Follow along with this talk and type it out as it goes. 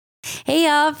Hey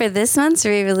y'all, for this month's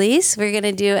re-release, we're going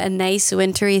to do a nice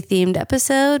wintry themed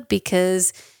episode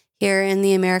because here in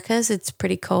the Americas, it's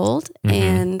pretty cold.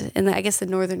 And in I guess the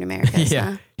Northern Americas.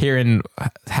 Yeah. Here in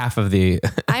half of the...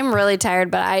 I'm really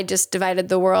tired, but I just divided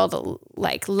the world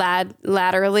like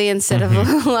laterally instead of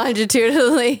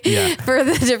longitudinally for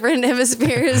the different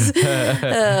hemispheres.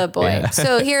 Oh boy. Yeah.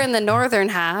 So here in the northern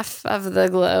half of the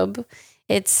globe,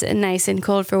 it's nice and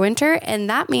cold for winter. And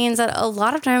that means that a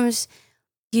lot of times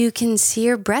you can see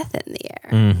your breath in the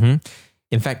air. Mm-hmm.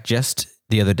 In fact, just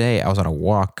the other day, I was on a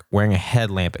walk wearing a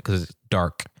headlamp because it's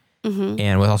dark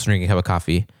and was also drinking a cup of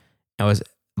coffee. I was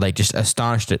like just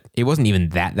astonished that it wasn't even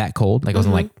that cold. Like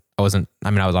I was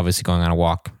obviously going on a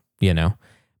walk,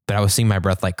 but I was seeing my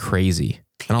breath like crazy.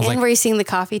 And I was were you seeing the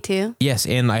coffee too? Yes.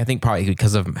 And I think probably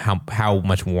because of how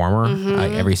much warmer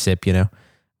every sip,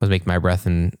 was making my breath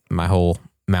and my whole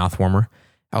mouth warmer.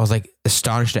 I was like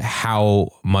astonished at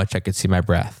how much I could see my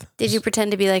breath. Did you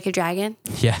pretend to be like a dragon?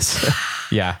 Yes.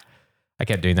 Yeah. I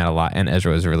kept doing that a lot. And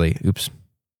Ezra was really,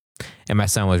 and my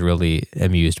son was really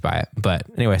amused by it. But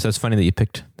anyway, so it's funny that you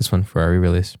picked this one for our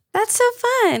re-release. That's so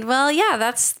fun. Well, yeah,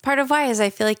 that's part of why is I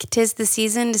feel like 'tis the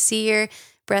season to see your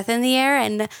breath in the air.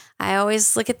 And I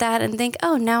always look at that and think,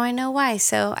 oh, now I know why.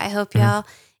 So I hope y'all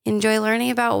enjoy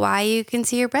learning about why you can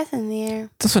see your breath in the air.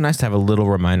 It's also nice to have a little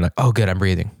reminder, like, oh, good, I'm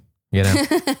breathing. Like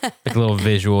a little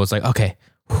visual. It's like, okay.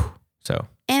 So.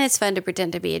 And it's fun to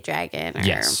pretend to be a dragon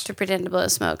or to pretend to blow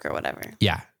smoke or whatever.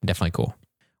 Yeah, definitely cool.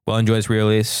 Well, enjoy this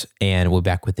re-release, and we'll be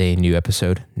back with a new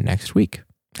episode next week.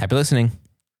 Happy listening.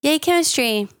 Yay,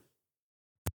 chemistry.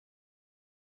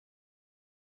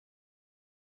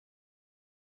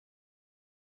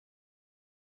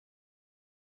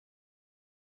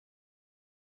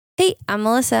 Hey, I'm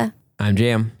Melissa. I'm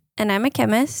Jam. And I'm a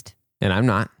chemist. And I'm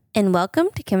not. And welcome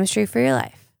to Chemistry for Your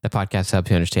Life. The podcast helps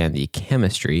you understand the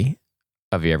chemistry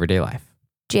of your everyday life.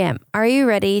 Jam, are you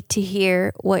ready to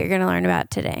hear what you're going to learn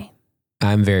about today?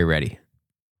 I'm very ready.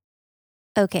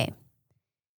 Okay.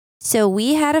 So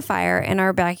we had a fire in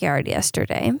our backyard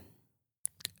yesterday.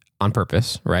 On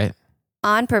purpose, right?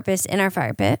 On purpose in our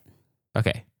fire pit.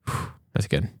 Okay. That's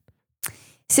good.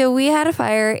 So we had a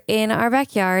fire in our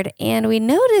backyard and we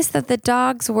noticed that the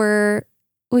dogs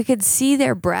we could see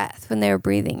their breath when they were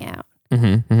breathing out.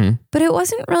 But it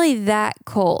wasn't really that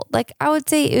cold. Like I would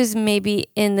say it was maybe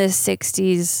in the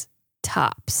 60s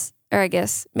tops, or I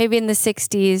guess maybe in the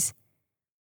 60s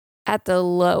at the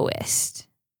lowest.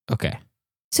 Okay.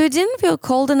 So it didn't feel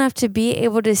cold enough to be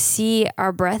able to see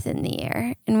our breath in the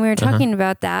air. And we were talking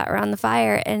about that around the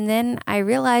fire. And then I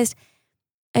realized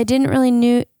I didn't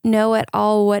really know at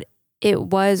all what it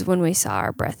was when we saw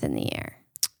our breath in the air.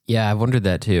 Yeah, I've wondered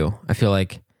that too. I feel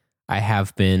like I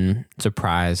have been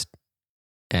surprised.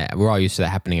 We're all used to that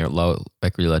happening at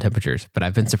really low temperatures, but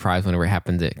I've been surprised whenever it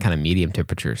happens at kind of medium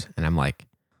temperatures. And I'm like,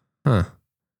 huh.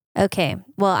 Okay.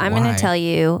 Well, I'm going to tell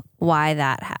you why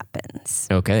that happens.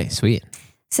 Okay, sweet.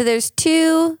 So there's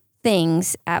two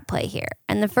things at play here.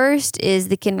 And the first is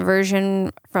the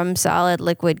conversion from solid,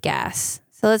 liquid, gas.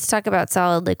 So let's talk about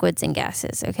solid, liquids, and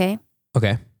gases, okay?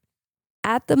 Okay.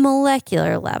 At the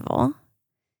molecular level,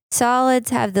 solids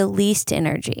have the least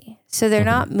energy. So they're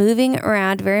not moving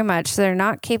around very much. So they're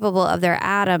not capable of their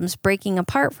atoms breaking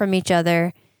apart from each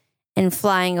other and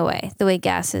flying away the way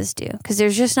gases do. Because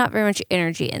there's just not very much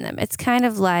energy in them. It's kind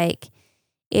of like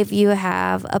if you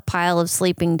have a pile of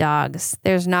sleeping dogs,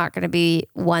 there's not going to be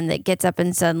one that gets up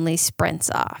and suddenly sprints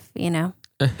off,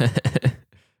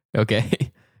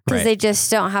 Okay. Because they just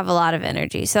don't have a lot of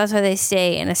energy. So that's why they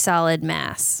stay in a solid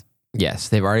mass. Yes,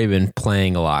 they've already been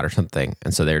playing a lot or something,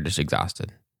 and so they're just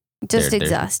exhausted.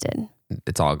 Exhausted.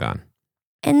 It's all gone.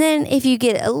 And then if you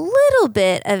get a little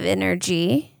bit of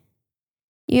energy,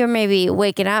 you're maybe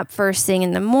waking up first thing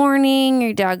in the morning,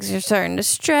 your dogs are starting to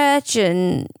stretch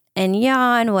and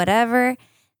yawn, whatever.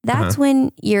 That's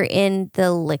when you're in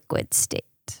the liquid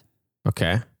state.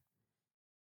 Okay.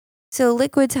 So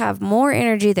liquids have more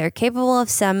energy. They're capable of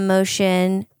some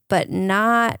motion, but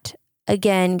not,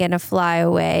 again, going to fly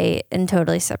away and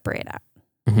totally separate out.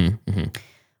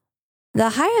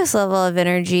 The highest level of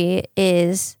energy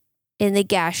is in the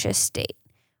gaseous state.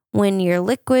 When your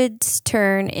liquids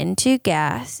turn into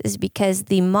gas is because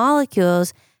the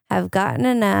molecules have gotten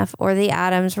enough, or the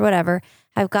atoms or whatever,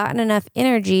 have gotten enough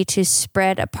energy to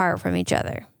spread apart from each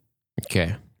other.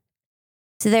 Okay.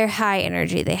 So they're high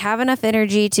energy. They have enough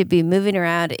energy to be moving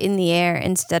around in the air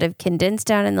instead of condensed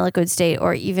down in the liquid state,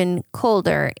 or even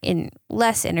colder in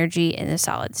less energy in the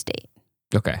solid state.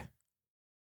 Okay.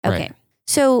 Okay. Right.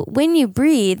 So when you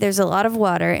breathe, there's a lot of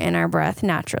water in our breath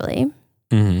naturally.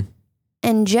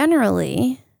 And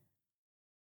generally,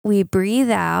 we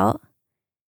breathe out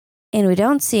And we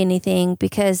don't see anything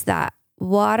because that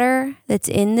water that's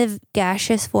in the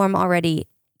gaseous form already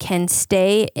can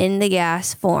stay in the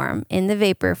gas form, in the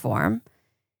vapor form,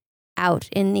 out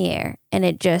in the air. And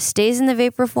it just stays in the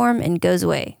vapor form and goes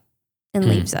away and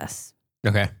leaves us.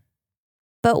 Okay.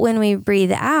 But when we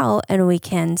breathe out and we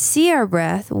can see our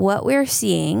breath, what we're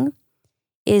seeing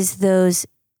is those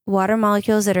water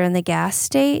molecules that are in the gas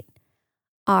state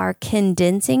are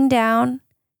condensing down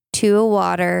to a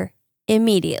water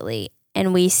immediately.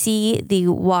 And we see the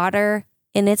water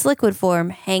in its liquid form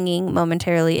hanging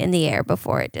momentarily in the air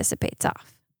before it dissipates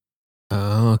off.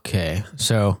 Okay.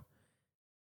 So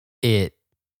does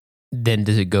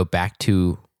it go back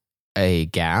to a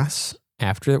gas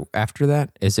after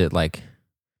that? Is it like...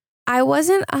 I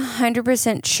wasn't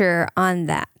 100% sure on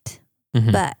that,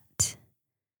 but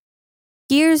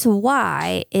here's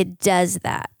why it does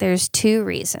that. There's 2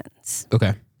 reasons.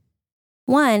 Okay.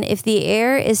 One, if the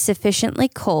air is sufficiently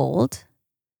cold,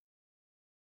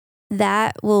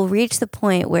 that will reach the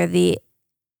point where the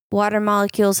water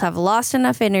molecules have lost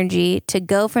enough energy to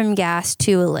go from gas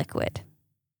to a liquid.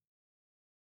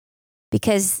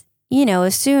 Because,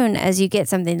 as soon as you get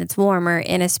something that's warmer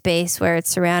in a space where it's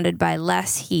surrounded by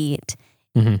less heat,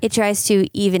 it tries to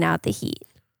even out the heat.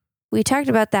 We talked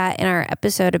about that in our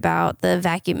episode about the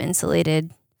vacuum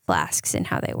insulated flasks and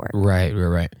how they work.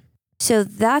 Right. So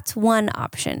that's one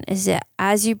option, is that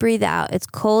as you breathe out, it's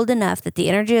cold enough that the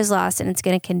energy is lost and it's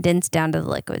going to condense down to the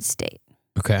liquid state.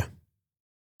 Okay.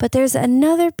 But there's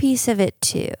another piece of it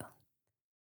too.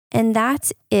 And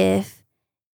that's if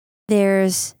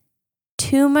there's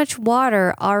too much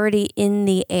water already in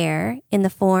the air in the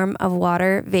form of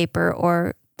water vapor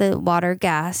or the water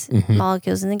gas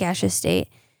molecules in the gaseous state.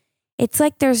 It's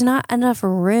like there's not enough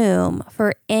room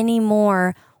for any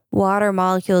more water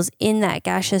molecules in that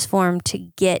gaseous form to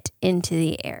get into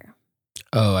the air.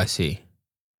 Oh, I see.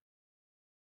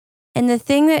 And the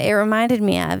thing that it reminded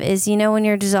me of is, when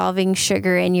you're dissolving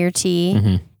sugar in your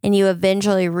tea and you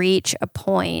eventually reach a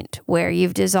point where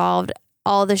you've dissolved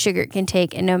all the sugar it can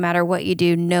take, and no matter what you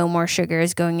do, no more sugar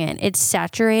is going in. It's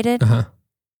saturated.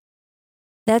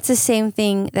 That's the same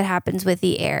thing that happens with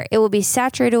the air. It will be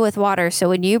saturated with water. So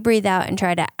when you breathe out and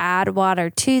try to add water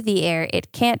to the air,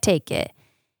 it can't take it.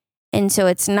 And so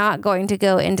it's not going to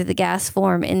go into the gas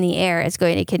form in the air. It's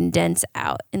going to condense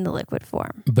out in the liquid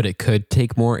form. But it could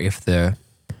take more if the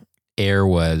air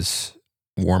was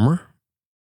warmer?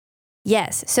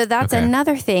 Yes. So that's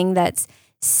another thing that's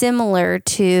similar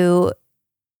to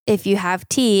if you have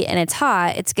tea and it's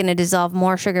hot, it's going to dissolve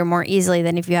more sugar more easily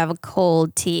than if you have a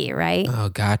cold tea, right? Oh,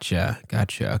 gotcha.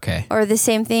 Okay. Or the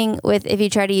same thing with if you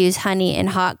try to use honey in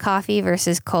hot coffee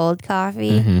versus cold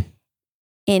coffee.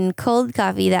 In cold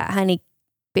coffee, that honey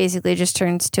basically just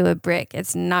turns to a brick.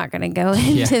 It's not going to go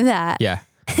into that. Yeah.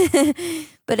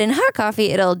 But in hot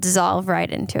coffee, it'll dissolve right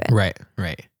into it.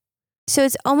 Right. So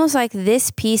it's almost like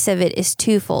this piece of it is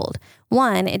twofold.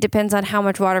 One, it depends on how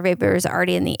much water vapor is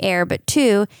already in the air. But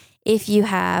 2, if you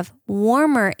have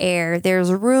warmer air,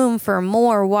 there's room for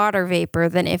more water vapor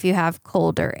than if you have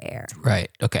colder air. Right.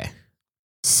 Okay.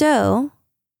 So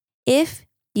if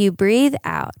you breathe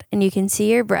out and you can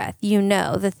see your breath, you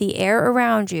know that the air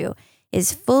around you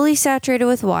is fully saturated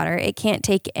with water. It can't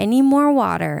take any more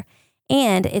water,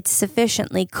 and it's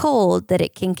sufficiently cold that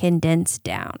it can condense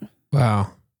down.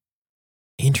 Wow.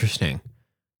 Interesting.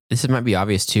 This might be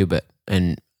obvious too,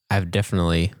 and I've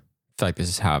definitely feel like this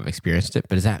is how I've experienced it,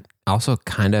 but does that also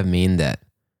kind of mean that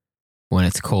when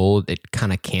it's cold, it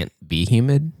kind of can't be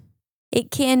humid?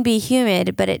 It can be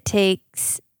humid, but it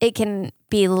can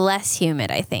be less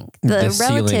humid, I think. The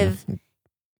relative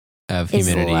of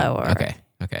humidity is lower.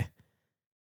 Okay.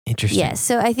 Interesting. Yes.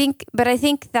 So I think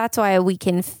that's why we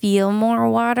can feel more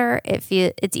water.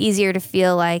 It's easier to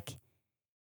feel like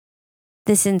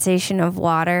the sensation of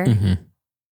water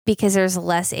because there's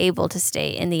less able to stay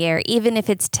in the air, even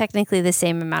if it's technically the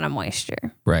same amount of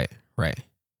moisture. Right.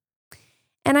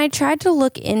 And I tried to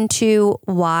look into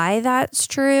why that's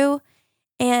true.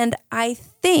 And I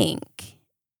think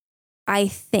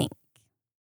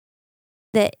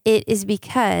that it is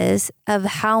because of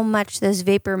how much those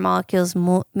vapor molecules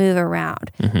move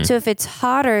around. So if it's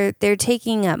hotter, they're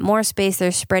taking up more space,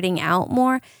 they're spreading out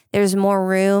more, there's more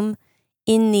room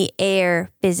in the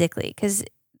air physically, because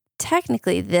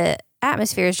technically the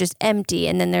atmosphere is just empty,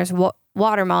 and then there's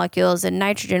water molecules and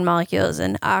nitrogen molecules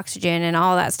and oxygen and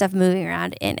all that stuff moving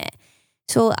around in it.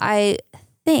 So I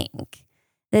think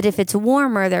that if it's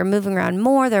warmer, they're moving around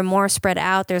more, they're more spread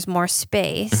out, there's more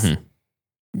space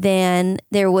than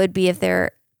there would be if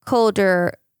they're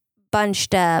colder,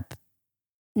 bunched up,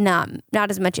 not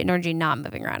as much energy, not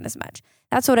moving around as much.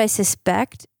 That's what I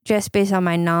suspect just based on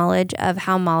my knowledge of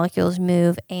how molecules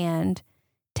move and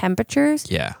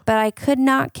temperatures. Yeah. But I could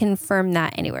not confirm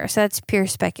that anywhere. So that's pure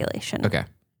speculation. Okay.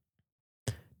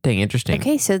 Dang, interesting.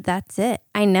 Okay, so that's it.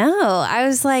 I know. I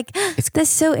was like, that's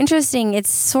so interesting. It's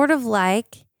sort of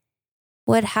like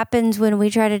what happens when we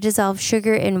try to dissolve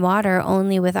sugar in water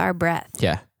only with our breath.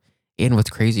 Yeah. And what's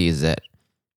crazy is that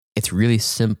it's really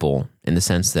simple in the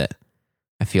sense that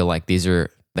I feel like these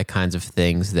are the kinds of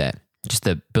things that just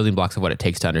the building blocks of what it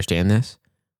takes to understand this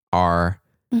are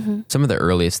some of the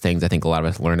earliest things I think a lot of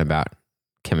us learn about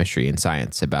chemistry and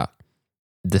science, about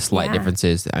the slight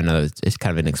differences. I know it's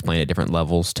kind of been explained at different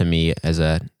levels to me as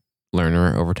a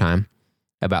learner over time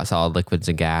about solid liquids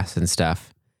and gas and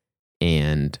stuff.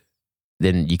 And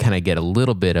then you kind of get a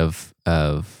little bit of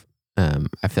I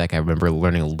feel like I remember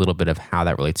learning a little bit of how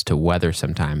that relates to weather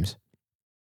sometimes,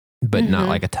 but not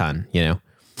like a ton, you know?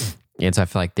 And so I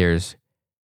feel like there's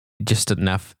just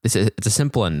enough, it's a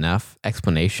simple enough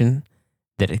explanation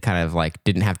that it kind of like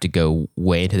didn't have to go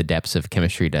way into the depths of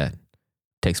chemistry to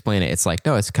explain it. It's like,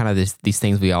 no, it's kind of these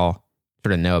things we all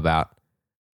sort of know about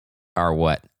are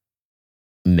what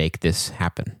make this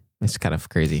happen. It's kind of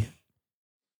crazy.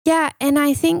 Yeah. And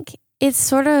I think it's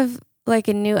sort of like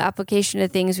a new application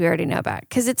of things we already know about,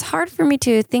 because it's hard for me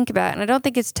to think about. And I don't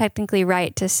think it's technically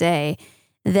right to say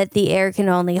that the air can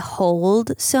only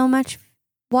hold so much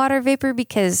water vapor,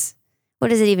 because what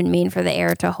does it even mean for the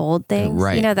air to hold things?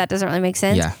 Right. You know, that doesn't really make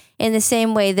sense. Yeah. In the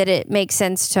same way that it makes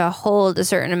sense to hold a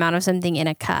certain amount of something in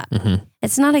a cup.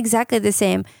 It's not exactly the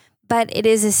same, but it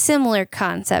is a similar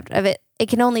concept of it. It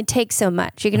can only take so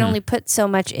much. You can only put so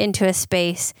much into a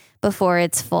space before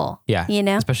it's full. Yeah. You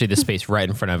know? Especially the space right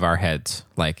in front of our heads.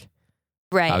 Like,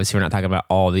 Right. obviously we're not talking about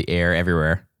all the air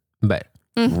everywhere, but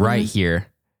right here,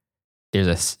 there's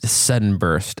a sudden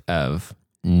burst of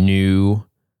new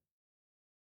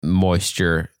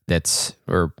moisture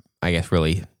or I guess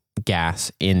really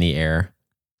gas in the air,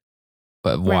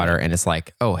 but water. Right. And it's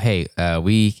like, oh, hey,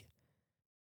 we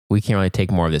can't really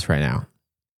take more of this right now.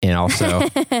 And also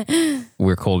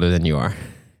we're colder than you are.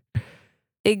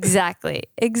 Exactly.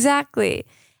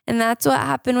 And that's what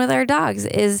happened with our dogs,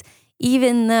 is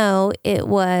even though it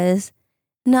was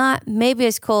not maybe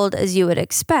as cold as you would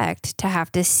expect to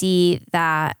have to see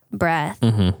that breath,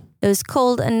 it was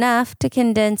cold enough to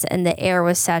condense and the air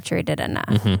was saturated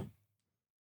enough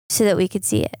so that we could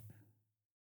see it.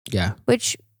 Yeah.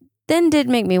 Which then did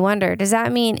make me wonder, does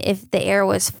that mean if the air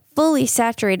was fully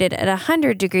saturated at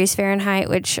 100 degrees Fahrenheit,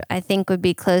 which I think would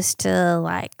be close to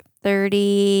like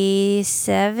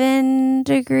 37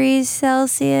 degrees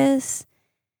Celsius,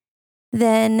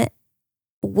 then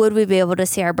would we be able to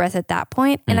see our breath at that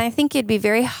point? And I think it'd be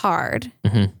very hard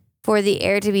for the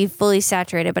air to be fully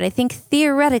saturated. But I think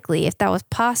theoretically, if that was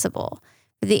possible,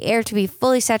 for the air to be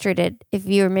fully saturated, if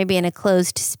you were maybe in a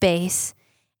closed space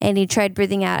and you tried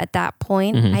breathing out at that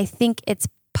point, I think it's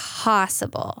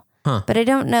possible. But I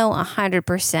don't know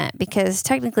 100%, because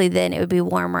technically then it would be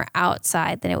warmer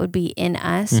outside than it would be in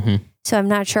us. So I'm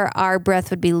not sure our breath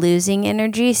would be losing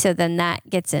energy. So then that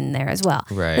gets in there as well.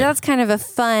 Right. But that's kind of a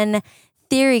fun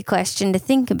theory question to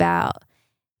think about.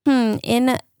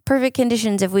 In perfect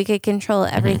conditions, if we could control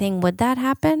everything, would that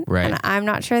happen? Right. And I'm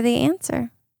not sure the answer.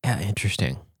 Yeah,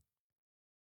 interesting.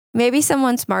 Maybe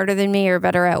someone smarter than me or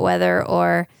better at weather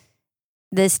or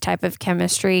this type of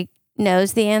chemistry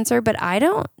knows the answer, but I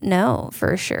don't know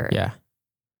for sure. Yeah.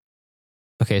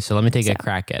 Okay, so let me take a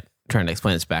crack at trying to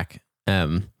explain this back.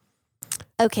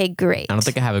 Okay, great. I don't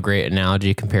think I have a great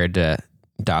analogy compared to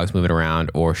dogs moving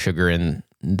around or sugar in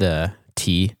the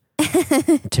tea.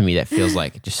 To me, that feels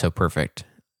like just so perfect,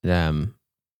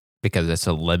 because it's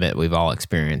a limit we've all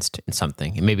experienced in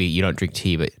something. And maybe you don't drink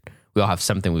tea, but we all have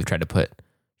something we've tried to put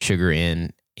sugar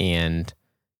in, and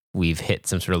we've hit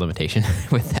some sort of limitation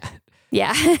with that.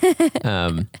 Yeah.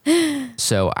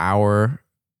 So our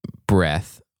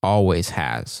breath always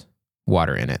has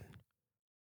water in it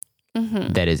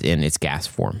that is in its gas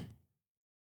form.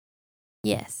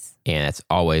 Yes. And that's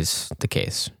always the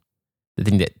case. The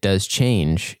thing that does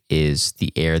change is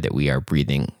the air that we are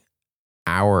breathing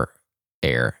our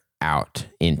air out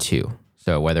into.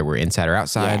 So whether we're inside or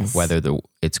outside, whether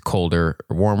it's colder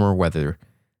or warmer, whether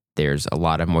there's a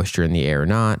lot of moisture in the air or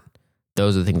not,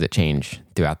 those are the things that change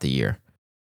throughout the year.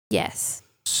 Yes.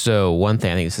 So one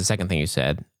thing, I think it's the second thing you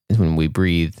said, is when we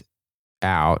breathe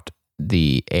out,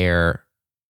 the air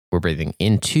we're breathing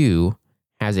into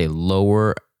has a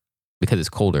lower, because it's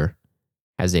colder,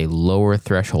 has a lower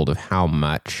threshold of how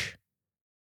much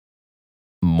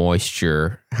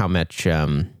moisture,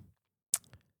 moisture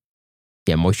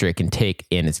it can take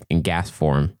in gas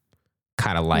form,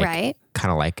 kind of like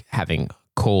having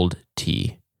cold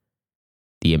tea.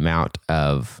 the amount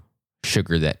of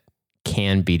sugar that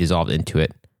can be dissolved into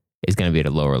it is going to be at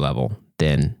a lower level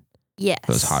than Yes. if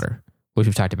it was hotter, which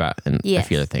we've talked about in a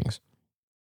few other things.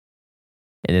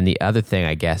 And then the other thing,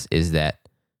 I guess, is that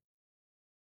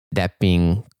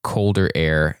being colder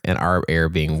air and our air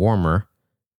being warmer,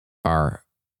 our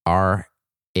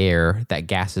air, that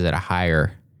gas is at a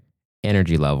higher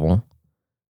energy level.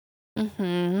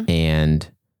 Mm-hmm. And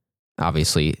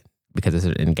obviously, because it's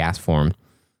in gas form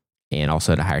and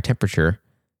also at a higher temperature,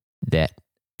 that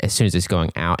as soon as it's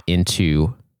going out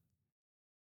into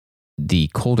the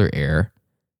colder air,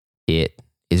 it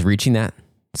is reaching that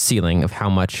ceiling of how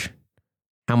much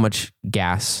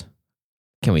gas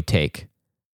can we take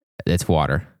that's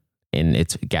water in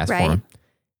its gas form,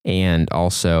 and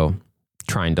also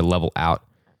trying to level out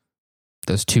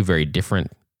those two very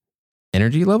different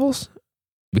energy levels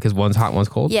because one's hot, one's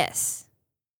cold. Yes.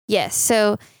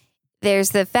 So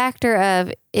there's the factor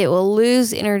of it will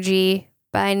lose energy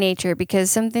by nature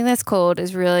because something that's cold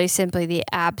is really simply the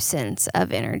absence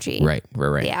of energy. Right.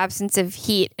 The absence of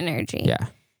heat energy. Yeah.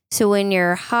 So when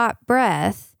your hot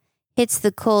breath hits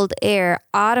the cold air,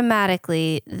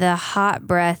 automatically the hot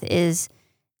breath is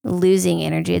losing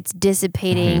energy. It's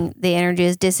dissipating. The energy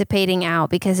is dissipating out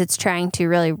because it's trying to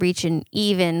really reach an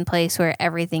even place where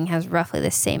everything has roughly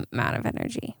the same amount of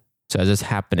energy. So as it's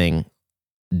happening,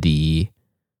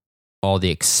 all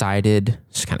the excited,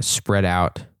 just kind of spread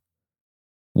out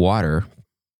water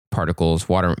particles,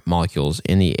 water molecules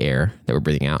in the air that we're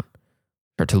breathing out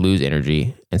start to lose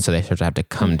energy. And so they start to have to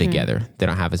come together. They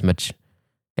don't have as much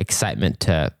excitement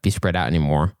to be spread out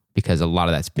anymore because a lot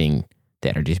of the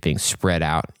energy is being spread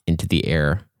out into the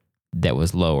air that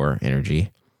was lower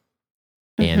energy.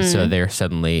 And so they're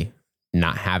suddenly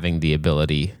not having the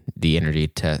energy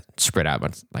to spread out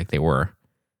much like they were.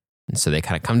 And so they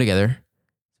kind of come together.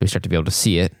 We start to be able to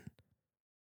see it.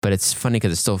 But it's funny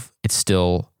because it's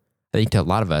still, I think to a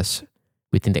lot of us,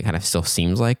 we think that kind of still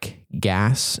seems like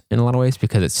gas in a lot of ways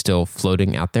because it's still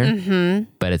floating out there.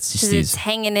 But it's just it's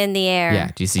hanging in the air.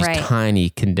 Yeah, just these tiny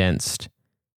condensed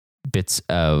bits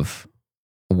of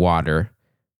water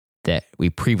that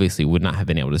we previously would not have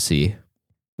been able to see.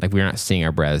 Like we're not seeing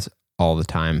our breaths all the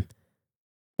time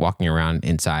walking around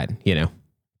inside,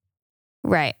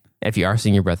 Right. If you are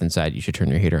seeing your breath inside, you should turn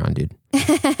your heater on, dude.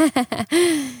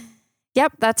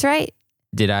 Yep, that's right.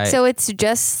 So it's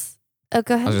just... Oh,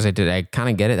 go ahead. I was going to say, did I kind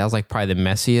of get it? That was like probably the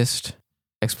messiest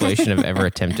explanation I've ever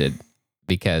attempted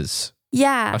because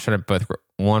I was trying to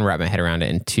one, wrap my head around it,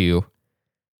 and two,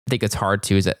 I think it's hard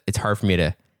too, is that it's hard for me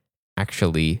to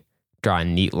actually draw a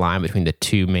neat line between the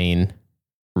two main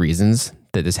reasons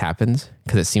that this happens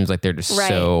because it seems like they're just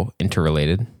so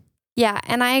interrelated. Yeah,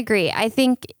 and I agree. I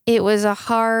think it was a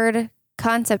hard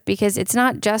concept because it's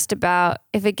not just about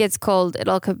if it gets cold,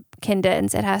 it'll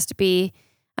condense. It has to be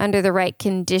under the right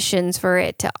conditions for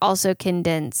it to also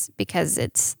condense because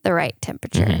it's the right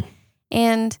temperature.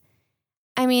 And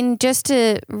I mean, just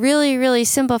to really, really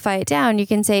simplify it down, you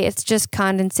can say it's just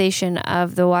condensation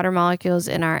of the water molecules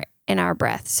in our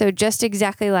breath. So just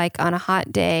exactly like on a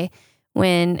hot day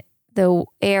when the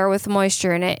air with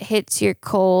moisture in it hits your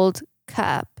cold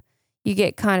cup, you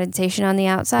get condensation on the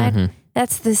outside.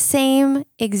 That's the same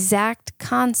exact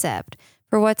concept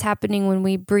for what's happening when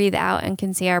we breathe out and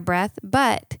can see our breath,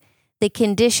 but the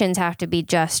conditions have to be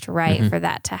just right for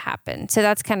that to happen. So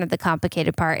that's kind of the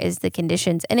complicated part is the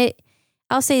conditions. And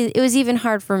I'll say it was even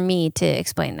hard for me to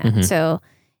explain that. So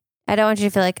I don't want you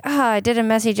to feel like, I did a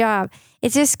messy job.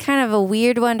 It's just kind of a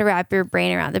weird one to wrap your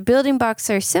brain around. The building blocks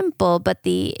are simple, but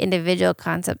the individual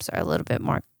concepts are a little bit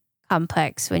more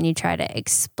complex when you try to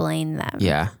explain them.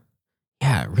 Yeah,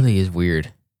 it really is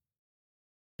weird.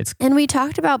 And we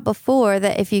talked about before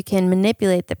that if you can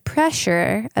manipulate the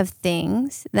pressure of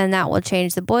things, then that will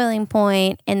change the boiling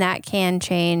point and that can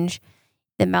change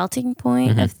the melting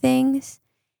point of things.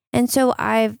 And so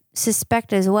I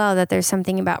suspect as well that there's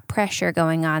something about pressure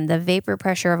going on. The vapor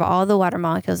pressure of all the water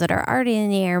molecules that are already in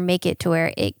the air make it to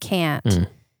where it can't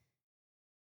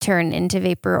turn into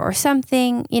vapor or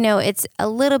something. It's a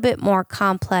little bit more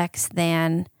complex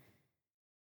than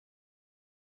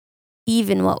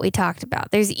even what we talked about.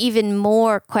 There's even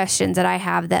more questions that I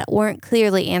have that weren't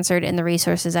clearly answered in the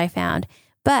resources I found.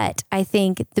 But I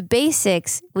think the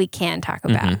basics we can talk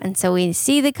about. And so we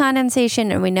see the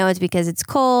condensation and we know it's because it's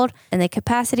cold and the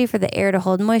capacity for the air to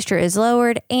hold moisture is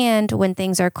lowered. And when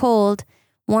things are cold,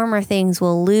 warmer things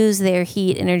will lose their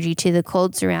heat energy to the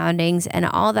cold surroundings. And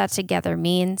all that together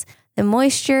means the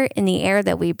moisture in the air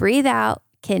that we breathe out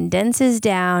condenses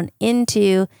down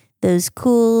into those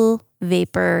cool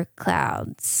vapor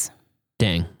clouds.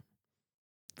 Dang.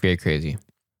 Very crazy.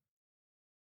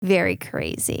 Very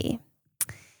crazy.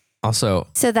 Also,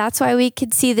 so that's why we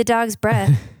could see the dog's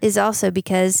breath is also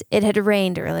because it had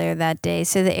rained earlier that day.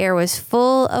 So the air was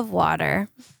full of water.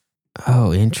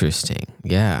 oh, interesting.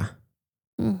 Yeah.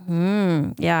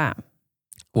 Yeah.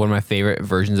 One of my favorite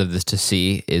versions of this to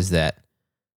see is that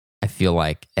I feel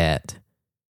like at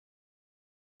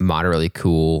moderately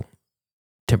cool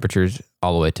temperatures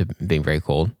all the way to being very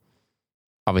cold,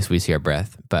 obviously we see our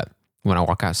breath, but when I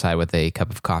walk outside with a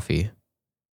cup of coffee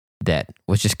that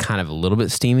was just kind of a little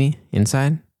bit steamy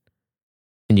inside,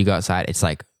 and you go outside, it's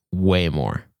like way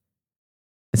more.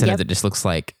 Instead of it just looks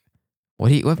like,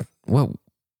 what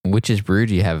witch's brew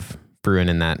do you have brewing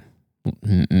in that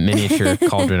miniature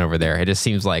cauldron over there? It just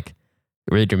seems like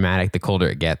really dramatic. The colder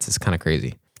it gets, it's kind of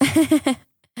crazy.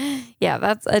 Yeah,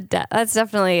 that's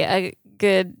definitely a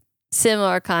good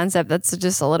similar concept. That's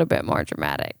just a little bit more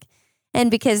dramatic,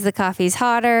 and because the coffee's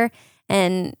hotter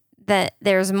and that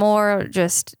there's more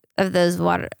just of those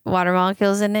water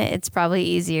molecules in it, it's probably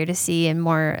easier to see and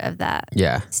more of that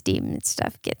steam and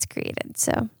stuff gets created.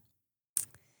 So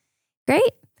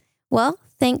great. Well,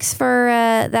 thanks for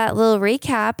that little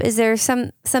recap. Is there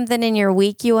something in your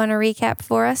week you want to recap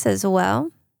for us as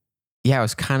well? Yeah, it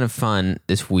was kind of fun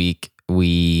this week.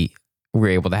 We were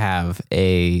able to have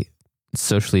a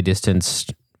socially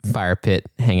distanced fire pit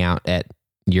hangout at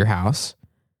your house.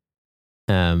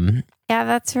 Yeah,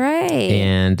 that's right.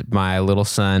 And my little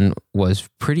son was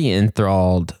pretty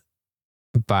enthralled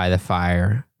by the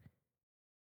fire.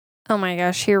 Oh my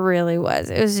gosh, he really was.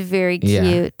 It was very cute.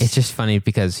 Yeah, it's just funny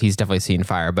because he's definitely seen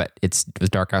fire, but it was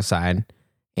dark outside.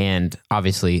 And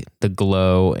obviously the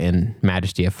glow and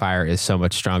majesty of fire is so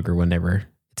much stronger whenever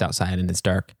it's outside and it's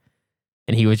dark.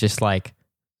 And he was just like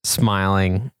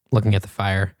smiling, looking at the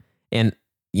fire. And,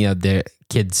 you know, the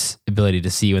kids' ability to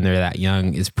see when they're that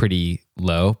young is pretty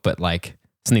low, but like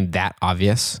something that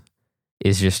obvious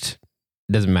is just,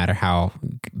 doesn't matter how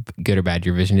good or bad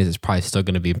your vision is, it's probably still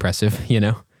going to be impressive, you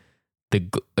know? The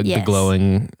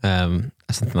glowing,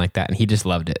 something like that. And he just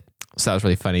loved it. So that was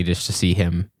really funny just to see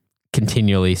him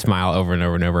continually smile over and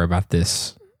over and over about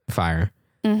this fire.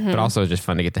 But also just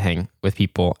fun to get to hang with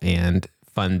people and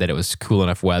fun that it was cool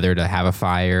enough weather to have a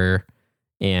fire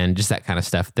and just that kind of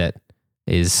stuff that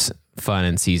is fun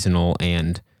and seasonal.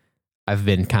 And I've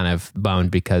been kind of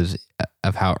bummed because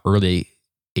of how early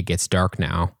it gets dark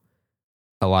now.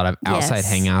 A lot of outside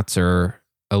hangouts are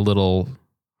a little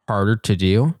harder to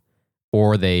do,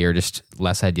 or they are just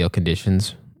less ideal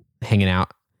conditions. Hanging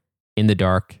out in the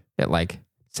dark at like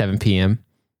 7 p.m.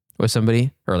 with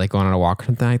somebody, or like going on a walk or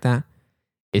something like that,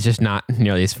 it's just not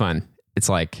nearly as fun. It's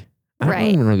like, I don't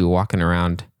even want to be walking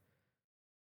around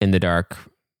in the dark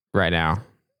right now.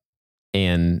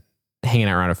 And hanging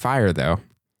out around a fire, though,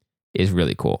 is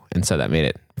really cool. And so that made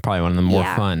it probably one of the more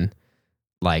fun,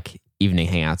 like, evening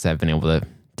hangouts I've been able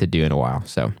to do in a while.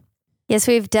 So, yes,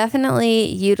 we've definitely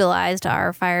utilized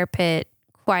our fire pit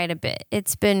quite a bit.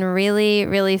 It's been really,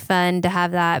 really fun to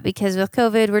have that because with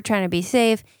COVID, we're trying to be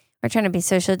safe. We're trying to be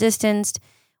social distanced.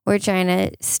 We're trying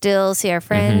to still see our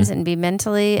friends and be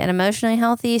mentally and emotionally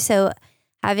healthy. So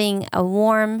having a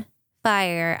warm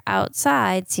fire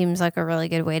outside seems like a really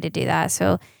good way to do that.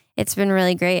 So it's been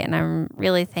really great. And I'm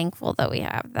really thankful that we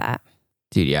have that.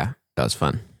 Dude, yeah, that was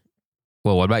fun.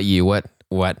 Well, what about you? What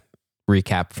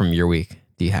recap from your week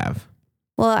do you have?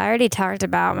 Well, I already talked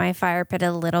about my fire pit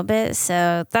a little bit,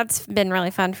 so that's been really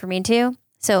fun for me too.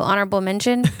 So honorable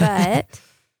mention, but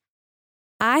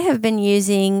I have been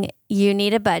using You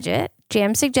Need a Budget.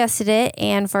 Jam suggested it,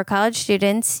 and for college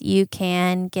students, you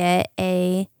can get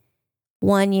a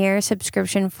 1-year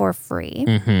subscription for free.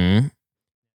 And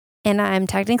I'm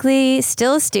technically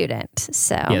still a student,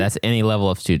 so yeah, that's any level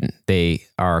of student. They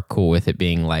are cool with it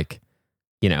being like,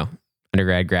 you know,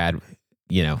 undergrad, grad,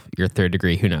 you know, your third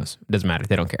degree, who knows? It doesn't matter.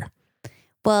 They don't care.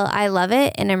 Well, I love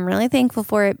it, and I'm really thankful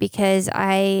for it because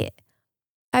I've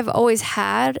always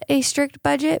had a strict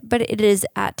budget, but it is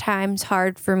at times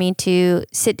hard for me to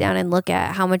sit down and look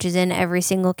at how much is in every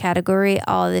single category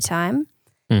all the time.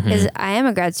 Because I am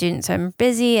a grad student, so I'm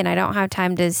busy and I don't have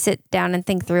time to sit down and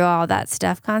think through all that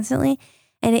stuff constantly.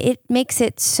 And it makes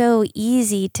it so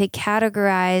easy to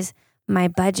categorize my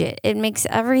budget. It makes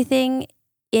everything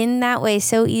in that way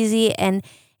so easy, and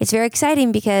it's very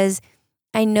exciting because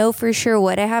I know for sure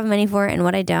what I have money for and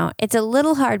what I don't. It's a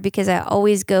little hard because I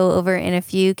always go over in a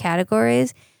few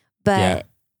categories, but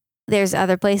there's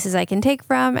other places I can take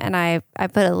from, and I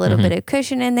put a little bit of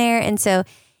cushion in there. And so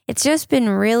it's just been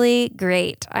really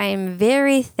great. I am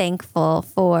very thankful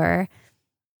for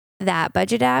that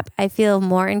budget app. I feel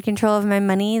more in control of my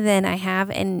money than I have,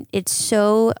 and it's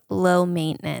so low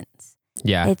maintenance.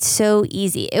 Yeah. It's so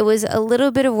easy. It was a little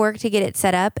bit of work to get it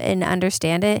set up and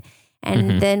understand it.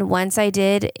 And then once I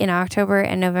did in October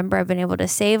and November, I've been able to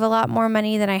save a lot more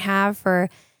money than I have for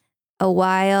a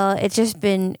while. It's just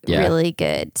been really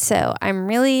good. So I'm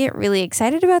really, really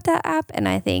excited about that app. And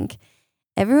I think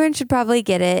everyone should probably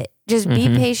get it. Just be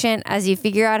patient as you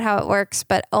figure out how it works.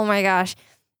 But oh my gosh,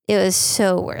 it was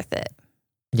so worth it.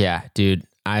 Yeah, dude,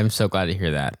 I'm so glad to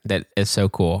hear that. That is so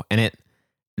cool. And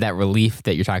that relief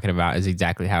that you're talking about is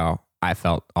exactly how I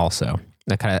felt also.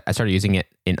 I started using it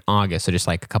in August, so just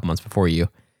like a couple months before you,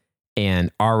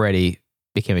 and already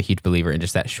became a huge believer in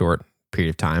just that short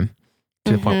period of time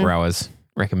to the point where I was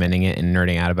recommending it and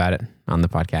nerding out about it on the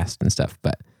podcast and stuff.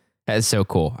 But that is so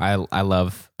cool. I'm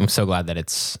so glad that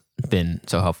it's been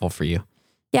so helpful for you.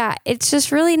 Yeah, it's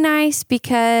just really nice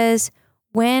because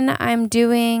when I'm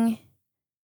doing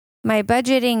my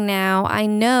budgeting now, I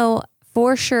know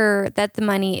for sure that the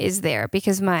money is there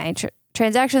because my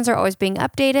transactions are always being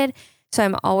updated. So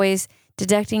I'm always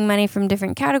deducting money from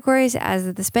different categories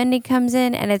as the spending comes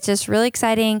in. And it's just really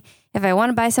exciting. If I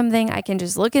want to buy something, I can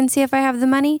just look and see if I have the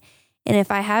money. And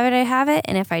if I have it, I have it.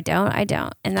 And if I don't, I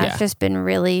don't. And that's just been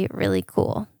really, really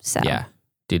cool. So yeah,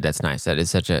 dude, that's nice. That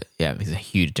is it makes a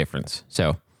huge difference.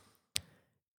 So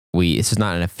this is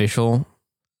not an official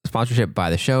sponsorship by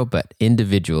the show, but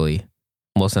individually,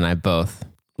 Melissa and I both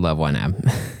love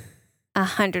YNAB.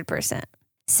 100%.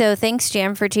 So thanks,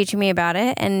 Jam, for teaching me about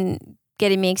it and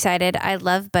getting me excited. I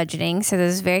love budgeting, so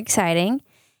this is very exciting.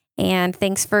 And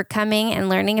thanks for coming and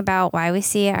learning about why we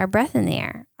see our breath in the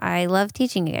air. I love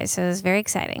teaching you guys, so it's very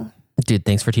exciting. Dude,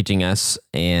 thanks for teaching us,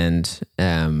 and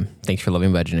thanks for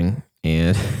loving budgeting.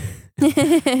 And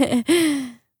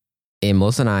and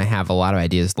Melissa and I have a lot of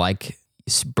ideas like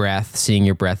breath, seeing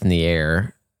your breath in the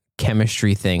air,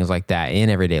 chemistry, things like that in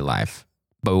everyday life.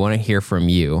 But we want to hear from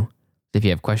you. If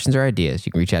you have questions or ideas,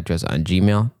 you can reach out to us on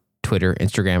Gmail, Twitter,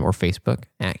 Instagram, or Facebook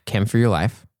at Chem for Your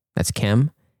Life. That's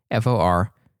Chem,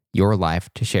 F-O-R, Your Life,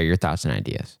 to share your thoughts and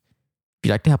ideas. If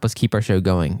you'd like to help us keep our show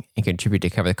going and contribute to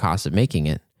cover the cost of making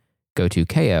it, go to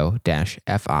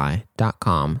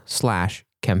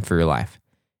ko-fi.com/Chem for Your Life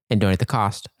and donate the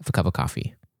cost of a cup of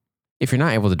coffee. If you're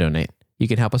not able to donate, you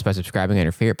can help us by subscribing on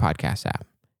your favorite podcast app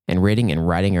and rating and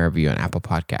writing a review on Apple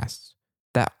Podcasts.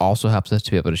 That also helps us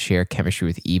to be able to share chemistry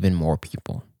with even more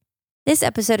people. This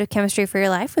episode of Chemistry for Your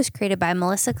Life was created by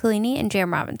Melissa Collini and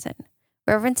Jam Robinson.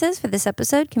 References for this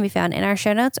episode can be found in our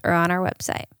show notes or on our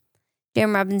website.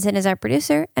 Jam Robinson is our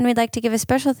producer, and we'd like to give a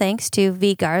special thanks to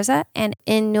V. Garza and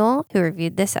Inul, who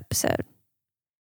reviewed this episode.